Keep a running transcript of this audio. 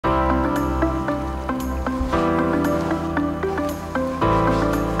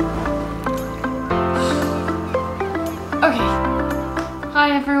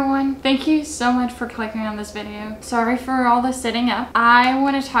Thank you so much for clicking on this video. Sorry for all the sitting up. I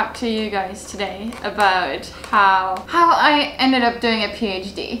want to talk to you guys today about how I ended up doing a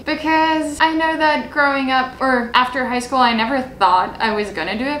PhD, because I know that growing up or after high school I never thought I was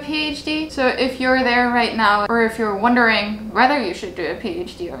gonna do a PhD. So if you're there right now, or if you're wondering whether you should do a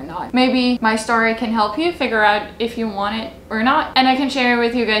PhD or not, maybe my story can help you figure out if you want it or not, and I can share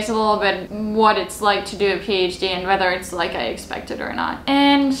with you guys a little bit what it's like to do a PhD and whether it's like I expected or not.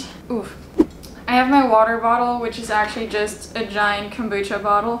 And oof. I have my water bottle, which is actually just a giant kombucha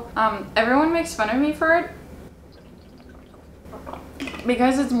bottle. Everyone makes fun of me for it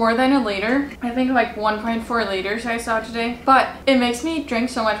because it's more than a liter. I think like 1.4 liters I saw today, but it makes me drink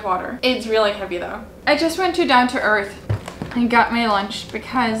so much water. It's really heavy though. I just went to Down to Earth and got my lunch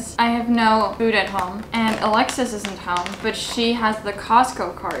because I have no food at home, and Alexus isn't home, but she has the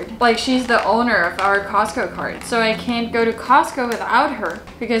Costco card. Like, she's the owner of our Costco card, so I can't go to Costco without her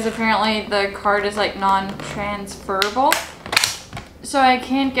because apparently the card is like non-transferable. So I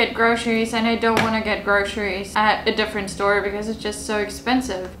can't get groceries, and I don't want to get groceries at a different store because it's just so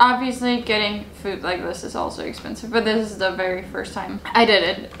expensive. Obviously getting food like this is also expensive, but this is the very first time I did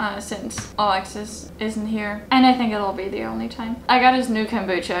it since Alexus isn't here, and I think it'll be the only time. I got his new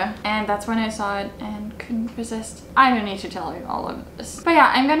kombucha, and that's when I saw it and couldn't resist. I don't need to tell you all of this. But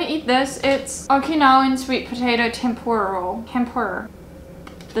yeah, I'm gonna eat this. It's Okinawan sweet potato tempura roll. Tempura.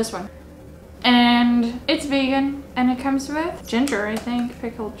 This one. And it's vegan, and it comes with ginger, I think.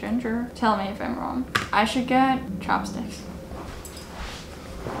 Pickled ginger. Tell me if I'm wrong. I should get chopsticks.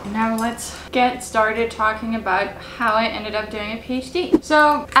 Now let's get started talking about how I ended up doing a PhD.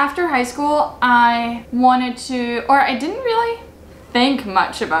 So after high school, I wanted to, or I didn't really think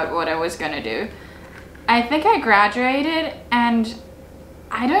much about what I was gonna do. I think I graduated, and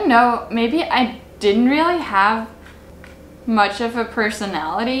I don't know, maybe I didn't really have much of a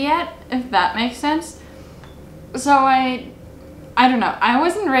personality yet, if that makes sense. So I don't know, I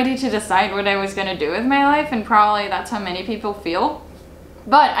wasn't ready to decide what I was gonna do with my life, and probably that's how many people feel.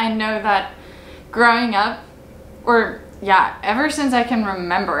 But I know that growing up, or yeah, ever since I can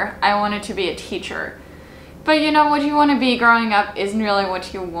remember, I wanted to be a teacher. But you know, what you want to be growing up isn't really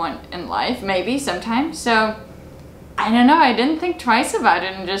what you want in life, maybe sometimes. So I don't know, I didn't think twice about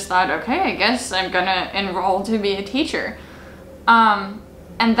it and just thought, okay, I guess I'm gonna enroll to be a teacher.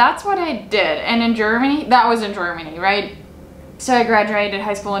 And that's what I did. And in Germany, that was in Germany, right? So I graduated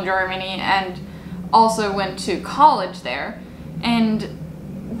high school in Germany and also went to college there. And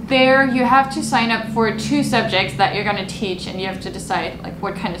there you have to sign up for 2 subjects that you're gonna teach, and you have to decide like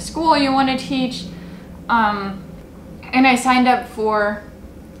what kind of school you want to teach. And I signed up for,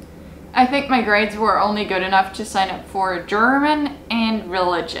 I think my grades were only good enough to sign up for German and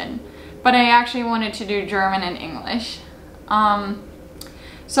religion, but I actually wanted to do German and English.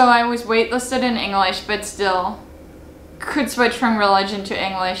 So I was waitlisted in English, but still could switch from religion to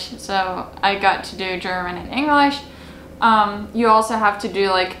English, so I got to do German and English. You also have to do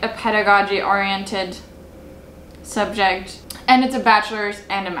like a pedagogy oriented subject, and it's a bachelor's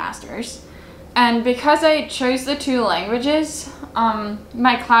and a master's. And because I chose the 2 languages,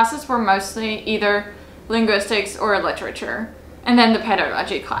 my classes were mostly either linguistics or literature, and then the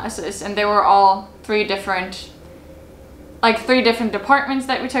pedagogy classes, and they were all 3 different departments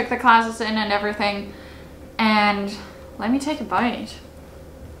that we took the classes in and everything. And let me take a bite.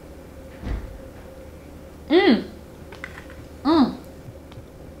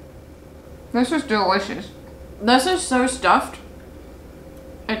 This is delicious. This is so stuffed.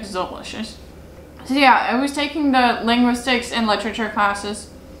 It's delicious. So yeah, I was taking the linguistics and literature classes.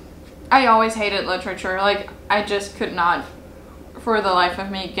 I always hated literature. Like, I just could not, for the life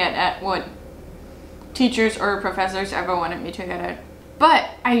of me, get at what teachers or professors ever wanted me to get at. But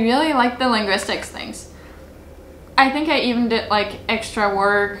I really liked the linguistics things. I think I even did like extra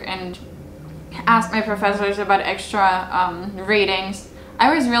work and asked my professors about extra readings.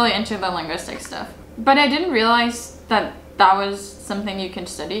 I was really into the linguistic stuff. But I didn't realize that that was something you can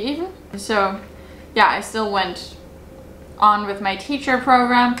study even. So yeah, I still went on with my teacher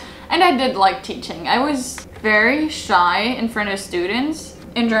program, and I did like teaching. I was very shy in front of students.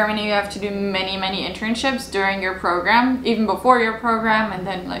 In Germany, you have to do many internships during your program, even before your program, and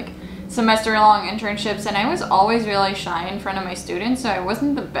then like semester-long internships, and I was always really shy in front of my students, so I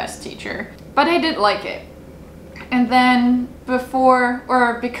wasn't the best teacher. But I did like it. And then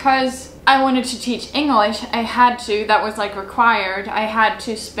because I wanted to teach English, I had to, that was like required, I had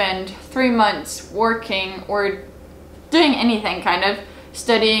to spend 3 months working or doing anything kind of,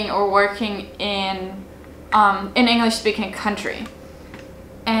 studying or working in an English-speaking country.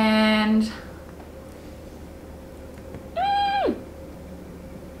 And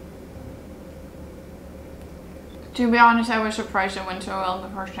To be honest, I was surprised it went so well the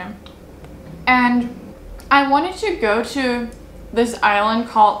first time. And I wanted to go to this island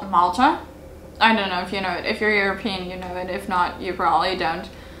called Malta. I don't know if you know it. If you're European, you know it. If not, you probably don't.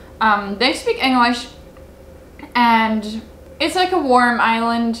 They speak English, and it's like a warm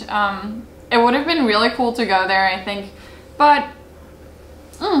island. It would have been really cool to go there, I think. But,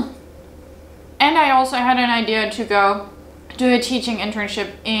 and I also had an idea to go do a teaching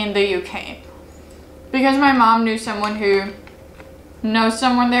internship in the UK. Because my mom knew someone who knows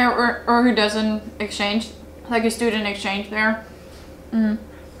someone there, or who does an exchange, like a student exchange there.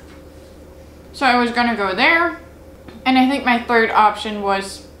 So I was gonna go there, and I think my third option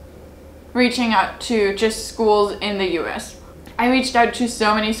was reaching out to just schools in the US. I reached out to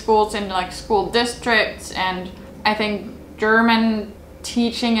so many schools in like school districts, and I think German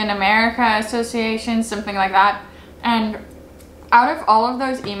Teaching in America Association, something like that. And out of all of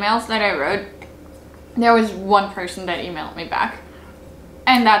those emails that I wrote, there was one person that emailed me back.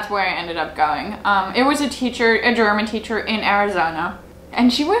 And that's where I ended up going. It was a teacher, a German teacher in Arizona.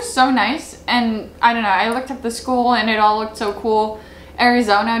 And she was so nice. And I don't know, I looked at the school and it all looked so cool.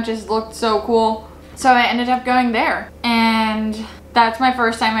 Arizona just looked so cool. So I ended up going there. And that's my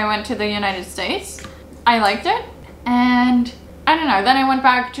first time I went to the United States. I liked it. And I don't know, then I went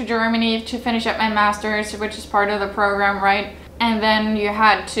back to Germany to finish up my master's, which is part of the program, right? And then you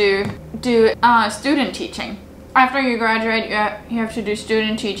had to do student teaching. After you graduate, you have to do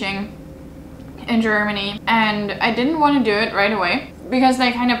student teaching in Germany. And I didn't want to do it right away because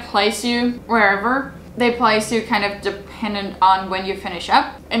they kind of place you wherever. They place you kind of dependent on when you finish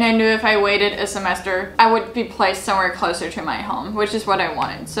up. And I knew if I waited a semester, I would be placed somewhere closer to my home, which is what I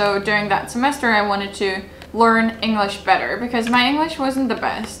wanted. So during that semester, I wanted to learn English better because my English wasn't the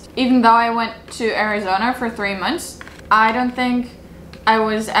best. Even though I went to Arizona for 3 months, I don't think I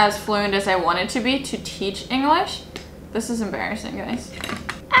was as fluent as I wanted to be to teach English. This is embarrassing, guys.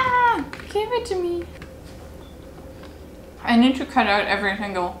 Ah, give it to me. I need to cut out every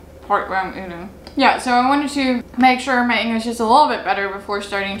single part where I'm eating. Yeah, so I wanted to make sure my English is a little bit better before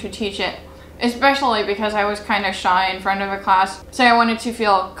starting to teach it, especially because I was kind of shy in front of a class. So I wanted to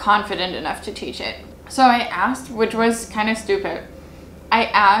feel confident enough to teach it. So I asked, which was kind of stupid. I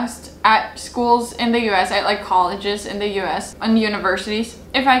asked at schools in the US, at like colleges in the US and universities,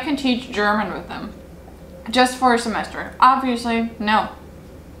 if I can teach German with them. Just for a semester. Obviously, no.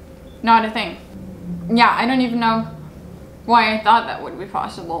 Not a thing. Yeah, I don't even know why I thought that would be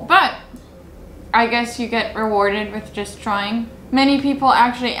possible, but I guess you get rewarded with just trying. Many people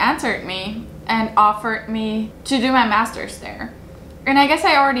actually answered me and offered me to do my master's there. And I guess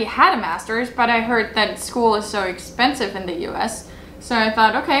I already had a master's, but I heard that school is so expensive in the US. So I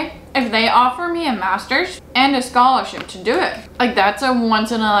thought, okay, if they offer me a master's and a scholarship to do it, like that's a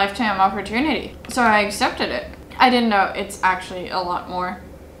once in a lifetime opportunity. So I accepted it. I didn't know it's actually a lot more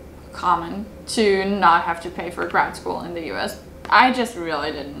common to not have to pay for grad school in the US. I just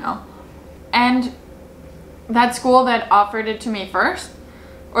really didn't know. And that school that offered it to me first,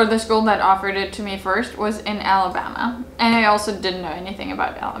 or the school that offered it to me first, was in Alabama. And I also didn't know anything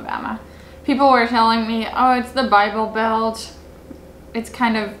about Alabama. People were telling me, oh, it's the Bible Belt. It's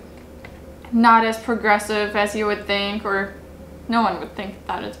kind of not as progressive as you would think, or no one would think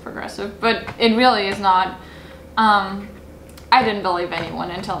that it's progressive, but it really is not. I didn't believe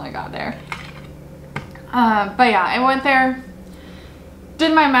anyone until I got there. But yeah, I went there,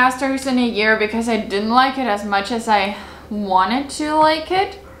 did my master's in a year because I didn't like it as much as I wanted to like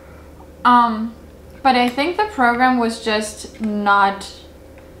it. But I think the program was just not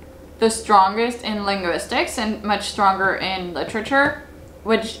the strongest in linguistics and much stronger in literature,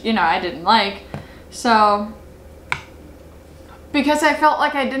 which, you know, I didn't like. So, because I felt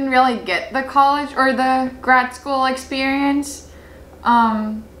like I didn't really get the college or the grad school experience,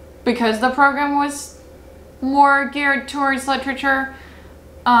 because the program was more geared towards literature,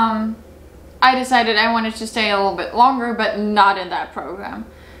 I decided I wanted to stay a little bit longer, but not in that program.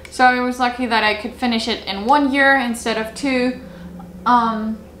 So I was lucky that I could finish it in 1 year instead of 2.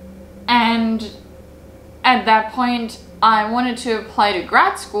 And at that point, I wanted to apply to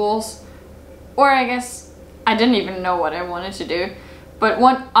grad schools, or I guess I didn't even know what I wanted to do. But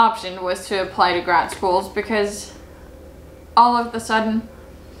one option was to apply to grad schools because all of a sudden,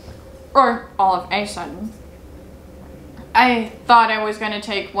 I thought I was going to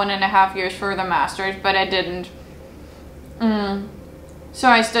take 1.5 years for the master's, but I didn't. So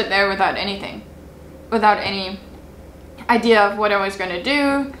I stood there without anything, without any idea of what I was going to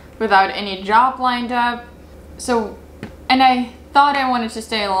do, without any job lined up. So, and I thought I wanted to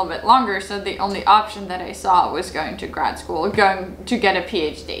stay a little bit longer, so the only option that I saw was going to grad school, going to get a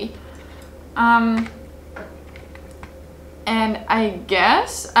PhD. And I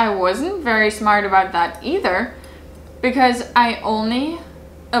guess I wasn't very smart about that either, because I only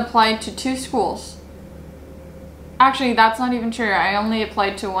applied to 2 schools. Actually, that's not even true. I only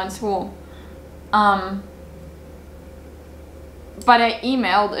applied to 1 school. But I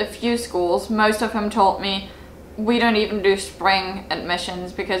emailed a few schools. Most of them told me, we don't even do spring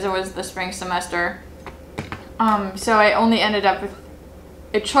admissions because it was the spring semester. So I only ended up with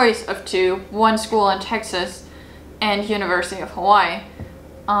a choice of 2, 1 school in Texas and University of Hawaii.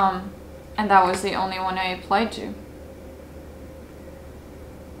 And that was the only one I applied to.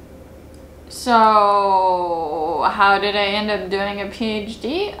 So how did I end up doing a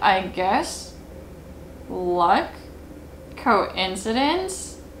PhD? I guess luck,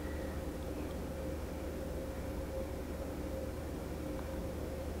 coincidence.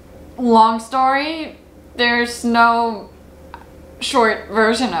 Long story, there's no short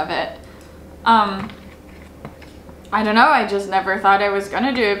version of it. I don't know, I just never thought I was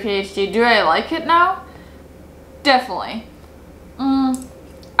gonna do a PhD. Do I like it now? Definitely.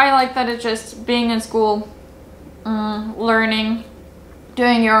 I like that it's just being in school, learning,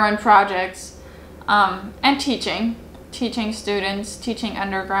 doing your own projects, and teaching students, teaching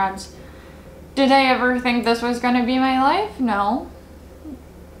undergrads. Did I ever think this was gonna be my life? No.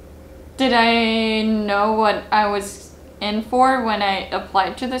 Did I know what I was in for when I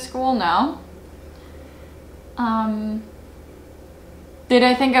applied to the school? No. Did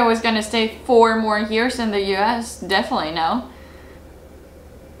I think I was gonna stay 4 more years in the US? Definitely no.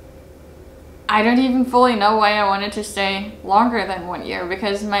 I don't even fully know why I wanted to stay longer than 1 year,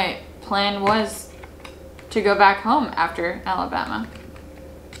 because my plan was to go back home after Alabama.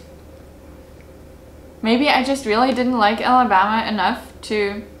 Maybe I just really didn't like Alabama enough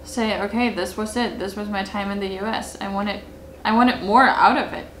to say, okay, this was it. This was my time in the US. I wanted more out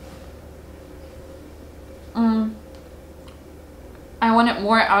of it. I wanted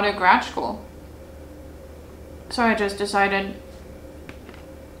more out of grad school. So I just decided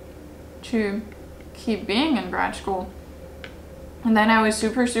to keep being in grad school. And then I was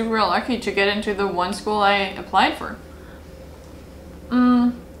super, super lucky to get into the 1 school I applied for.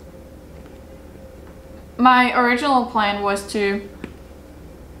 My original plan was to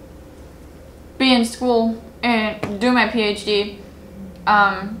be in school and do my PhD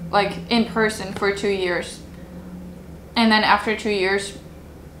like in person for 2 years. And then after 2 years,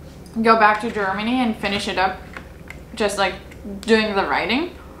 go back to Germany and finish it up, just like doing the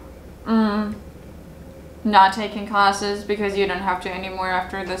writing. Not taking classes because you don't have to anymore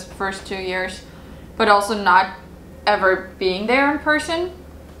after this first 2 years, but also not ever being there in person.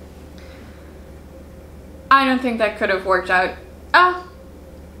 I don't think that could have worked out. Oh,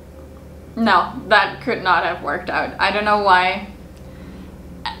 no, that could not have worked out. I don't know why.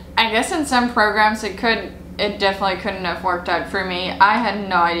 I guess in some programs it could. It definitely couldn't have worked out for me. I had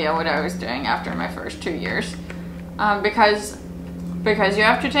no idea what I was doing after my first 2 years. Because you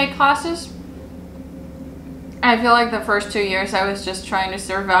have to take classes. I feel like the first 2 years I was just trying to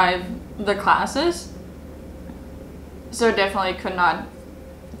survive the classes. So definitely could not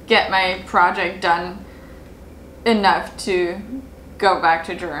get my project done enough to go back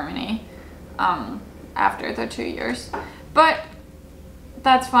to Germany after the 2 years. But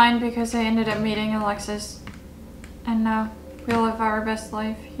that's fine because I ended up meeting Alexus, and now we live our best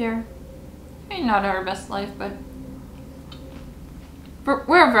life here. I mean, not our best life, but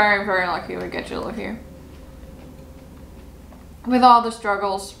we're very, very lucky we get to live here. With all the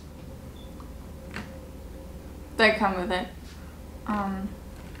struggles that come with it.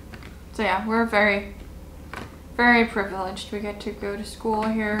 So yeah, we're very, very privileged. We get to go to school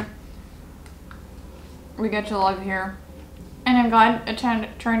here. We get to live here. And I'm glad it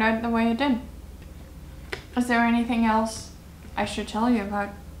turned out the way it did. Is there anything else I should tell you about?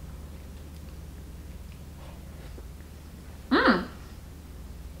 Look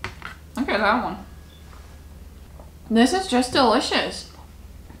at that one. This is just delicious.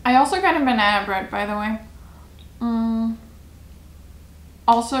 I also got a banana bread, by the way.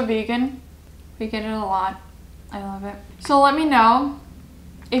 Also vegan. We get it a lot. I love it. So let me know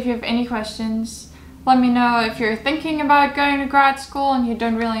if you have any questions. Let me know if you're thinking about going to grad school and you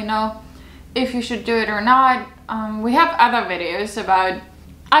don't really know if you should do it or not. We have other videos about,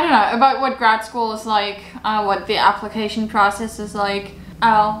 I don't know, about what grad school is like, what the application process is like.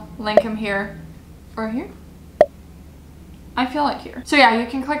 I'll link them here or here. I feel like here. So yeah, you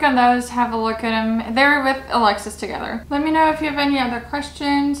can click on those, have a look at them. They're with Alexus together. Let me know if you have any other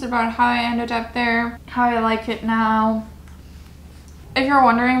questions about how I ended up there, how I like it now. If you're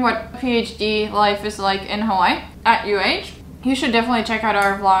wondering what PhD life is like in Hawaii at UH, you should definitely check out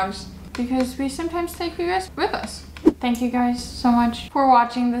our vlogs. because we sometimes take you guys with us. Thank you guys so much for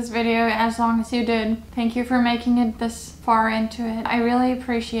watching this video as long as you did. Thank you for making it this far into it. I really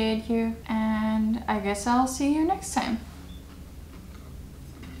appreciate you, and I guess I'll see you next time.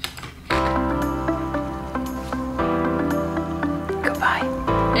 Goodbye.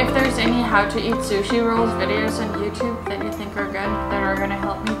 If there's any how to eat sushi rolls videos on YouTube that you think are good, that are gonna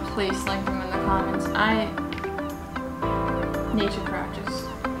help me, please link them in the comments. I need to practice.